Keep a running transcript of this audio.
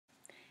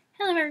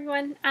Hello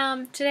everyone.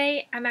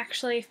 Today I'm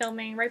actually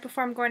filming right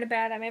before I'm going to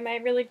bed. I'm in my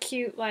really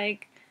cute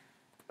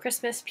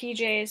Christmas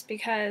PJs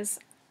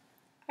because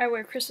I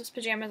wear Christmas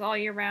pajamas all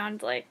year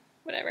round,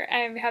 whatever.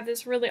 I have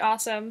this really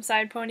awesome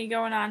side pony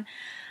going on.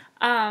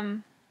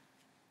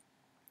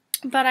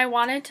 But I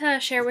wanted to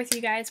share with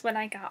you guys what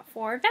I got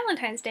for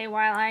Valentine's Day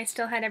while I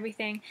still had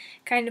everything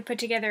kind of put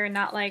together and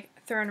not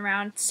thrown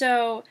around.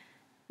 So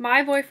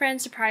my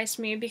boyfriend surprised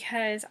me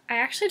because I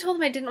actually told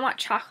him I didn't want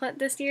chocolate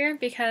this year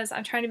because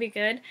I'm trying to be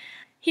good.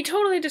 He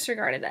totally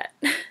disregarded that,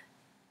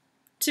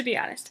 to be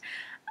honest.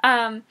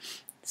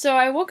 So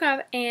I woke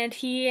up and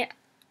he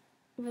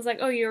was like,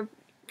 "Oh, your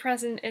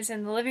present is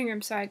in the living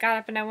room." So I got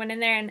up and I went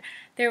in there and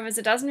there was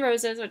a dozen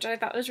roses, which I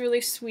thought was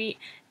really sweet,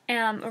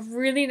 a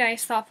really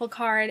nice thoughtful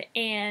card,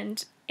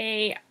 and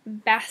a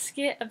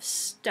basket of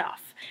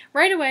stuff.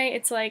 Right away,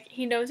 it's like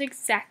he knows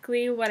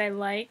exactly what I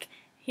like.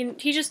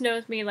 He just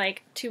knows me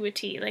to a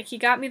T. He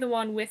got me the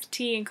one with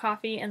tea and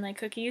coffee and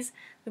cookies,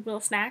 the little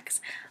snacks.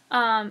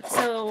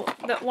 So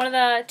one of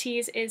the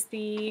teas is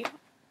the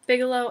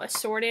Bigelow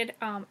assorted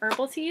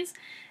herbal teas,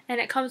 and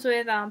it comes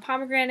with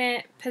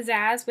pomegranate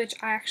pizzazz, which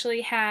I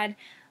actually had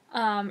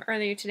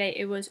earlier today.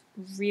 It was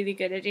really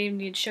good. It didn't even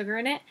need sugar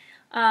in it.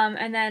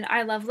 And then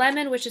I love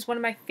lemon, which is one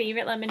of my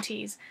favorite lemon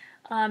teas.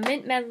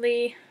 Mint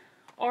medley,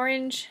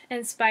 orange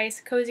and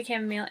spice, cozy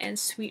chamomile, and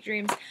sweet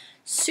dreams.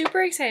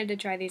 Super excited to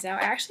try these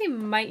out. I actually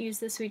might use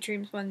the sweet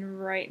dreams one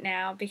right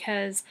now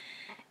because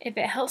if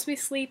it helps me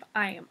sleep,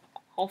 I am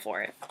all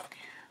for it.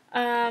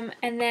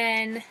 And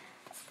then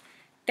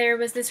there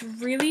was this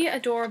really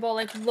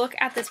adorable, look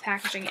at this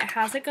packaging. It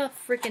has a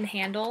freaking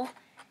handle.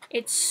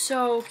 It's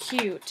so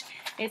cute.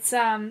 It's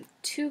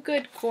Too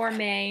Good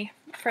Gourmet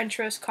French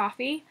Roast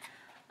Coffee.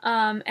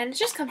 And it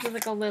just comes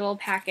with a little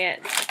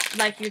packet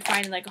like you'd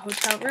find in a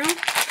hotel room.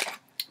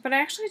 But I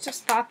actually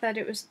just thought that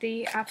it was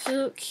the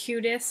absolute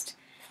cutest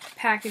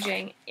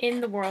packaging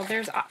in the world.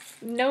 There's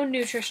no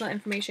nutritional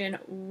information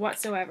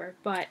whatsoever,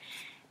 but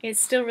it's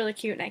still really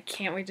cute and I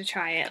can't wait to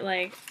try it.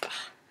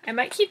 I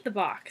might keep the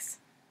box.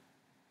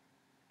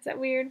 Is that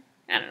weird?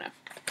 I don't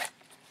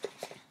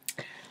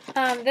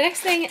know. The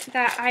next thing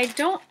that I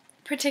don't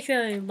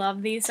particularly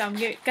love these, so I'm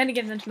going to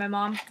give them to my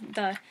mom,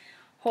 the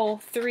whole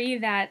 3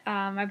 that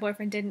my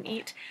boyfriend didn't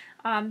eat.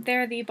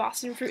 They're the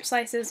Boston Fruit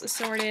Slices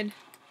assorted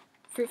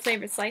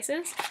fruit-flavored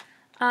slices.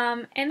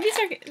 And these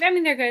are,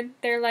 they're good.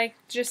 They're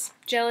just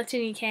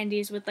gelatiny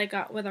candies with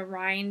a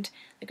rind,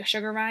 a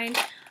sugar rind.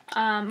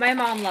 My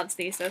mom loves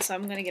these though, so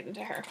I'm going to give them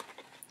to her.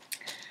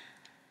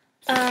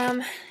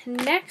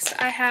 Next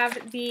I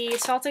have the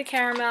salted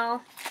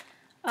caramel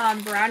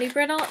brownie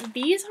brittle.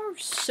 These are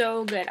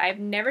so good. I've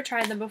never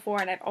tried them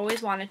before and I've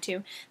always wanted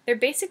to. They're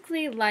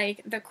basically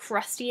like the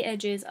crusty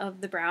edges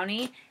of the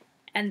brownie,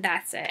 and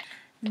that's it.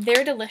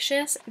 They're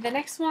delicious. The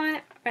next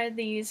one are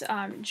these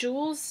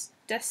Jules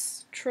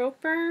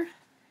Destroper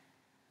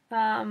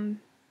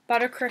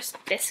Buttercrisp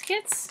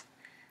biscuits.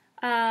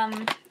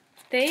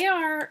 They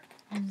are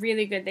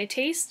really good. They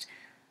taste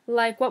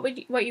like what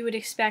you would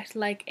expect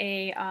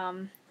a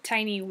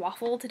tiny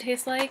waffle to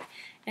taste like,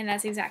 and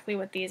that's exactly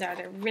what these are.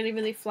 They're really,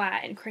 really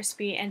flat and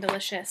crispy and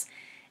delicious,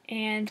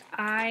 and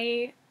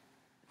I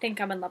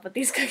think I'm in love with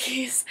these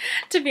cookies.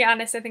 To be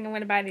honest, I think I'm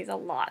going to buy these a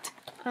lot.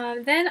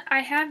 Then I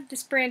have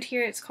this brand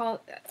here.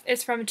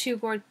 It's from Too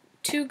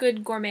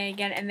Good Gourmet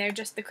again, and they're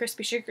just the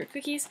crispy sugar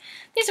cookies.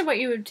 These are what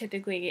you would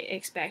typically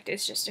expect.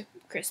 It's just a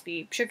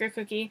crispy sugar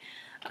cookie.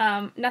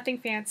 Nothing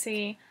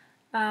fancy.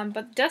 But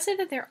it does say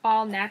that they're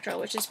all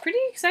natural, which is pretty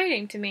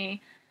exciting to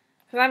me.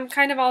 Because I'm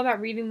kind of all about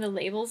reading the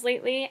labels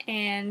lately,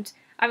 and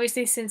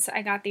obviously since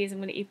I got these, I'm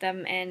going to eat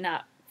them and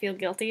not feel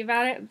guilty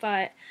about it.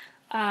 But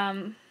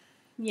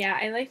yeah,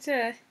 I like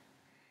to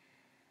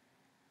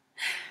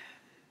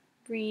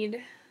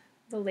read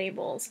the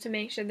labels to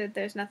make sure that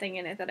there's nothing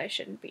in it that I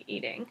shouldn't be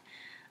eating.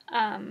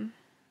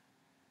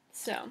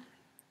 So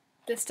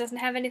this doesn't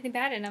have anything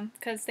bad in them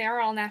because they are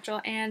all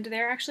natural and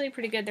they're actually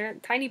pretty good. They're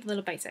tiny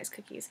little bite-sized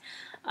cookies,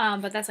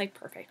 but that's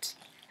perfect.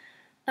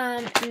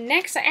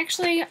 Next, I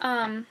actually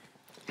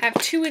have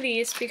 2 of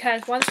these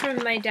because one's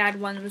from my dad,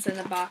 one was in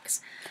the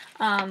box.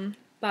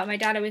 But my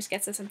dad always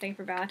gets us something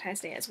for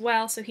Valentine's Day as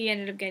well, so he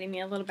ended up getting me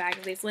a little bag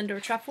of these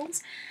Lindor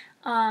truffles.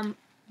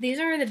 These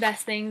are the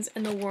best things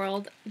in the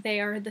world.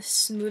 They are the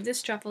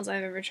smoothest truffles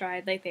I've ever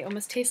tried. They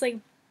almost taste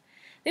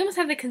they almost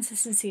have the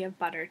consistency of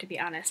butter, to be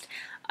honest.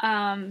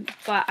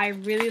 But I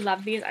really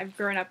love these. I've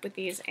grown up with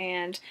these,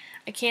 and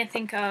I can't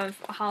think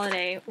of a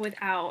holiday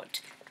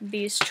without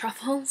these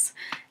truffles.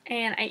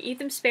 And I eat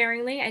them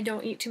sparingly. I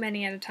don't eat too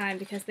many at a time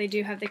because they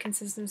do have the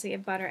consistency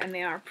of butter and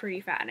they are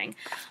pretty fattening.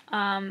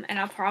 And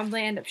I'll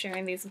probably end up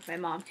sharing these with my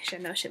mom because I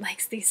know she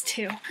likes these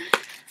too.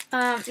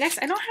 Next,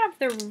 I don't have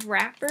the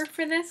wrapper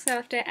for this. I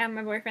left it at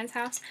my boyfriend's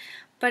house.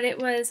 But it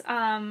was,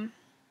 can't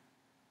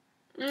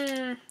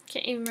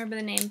even remember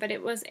the name, but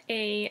it was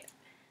a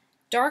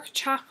dark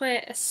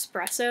chocolate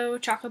espresso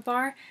chocolate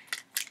bar.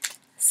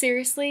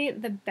 Seriously,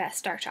 the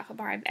best dark chocolate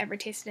bar I've ever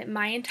tasted in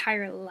my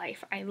entire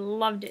life. I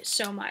loved it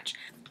so much.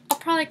 I'll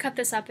probably cut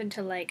this up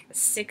into like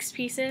 6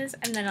 pieces,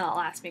 and then it'll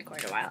last me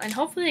quite a while. And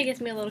hopefully it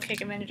gives me a little kick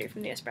of energy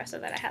from the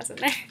espresso that it has in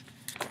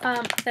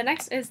there. The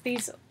next is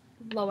these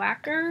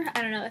Loacker.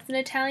 I don't know. It's an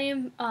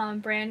Italian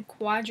brand,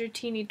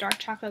 Quadratini dark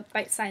chocolate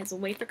bite-sized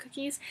wafer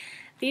cookies.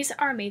 These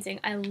are amazing.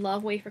 I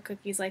love wafer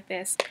cookies like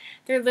this.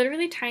 They're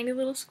literally tiny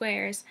little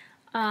squares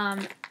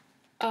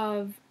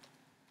of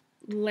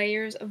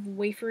layers of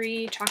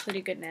wafery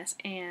chocolatey goodness,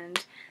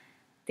 and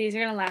these are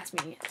gonna last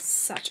me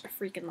such a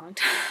freaking long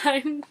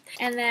time.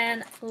 And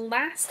then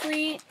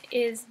lastly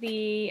is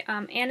the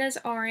Anna's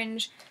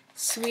Orange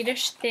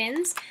Swedish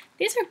Thins.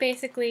 These are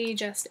basically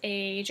just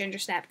a ginger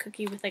snap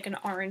cookie with like an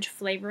orange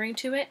flavoring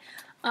to it.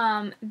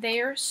 They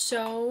are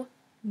so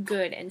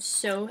good and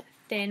so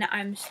thin.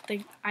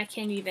 I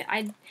can't even.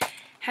 I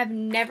have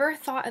never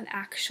thought of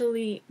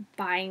actually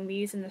buying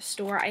these in the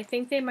store. I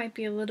think they might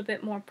be a little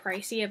bit more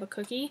pricey of a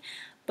cookie,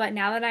 but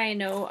now that I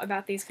know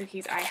about these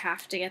cookies, I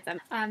have to get them.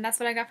 That's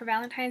what I got for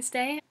Valentine's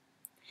Day.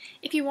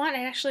 If you want,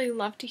 I'd actually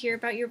love to hear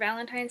about your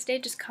Valentine's Day.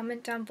 Just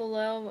comment down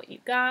below what you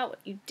got, what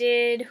you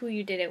did, who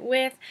you did it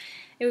with.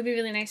 It would be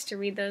really nice to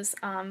read those.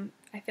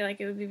 I feel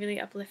like it would be really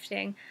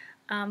uplifting.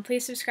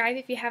 Please subscribe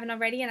if you haven't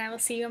already, and I will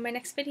see you in my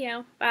next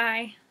video.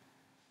 Bye!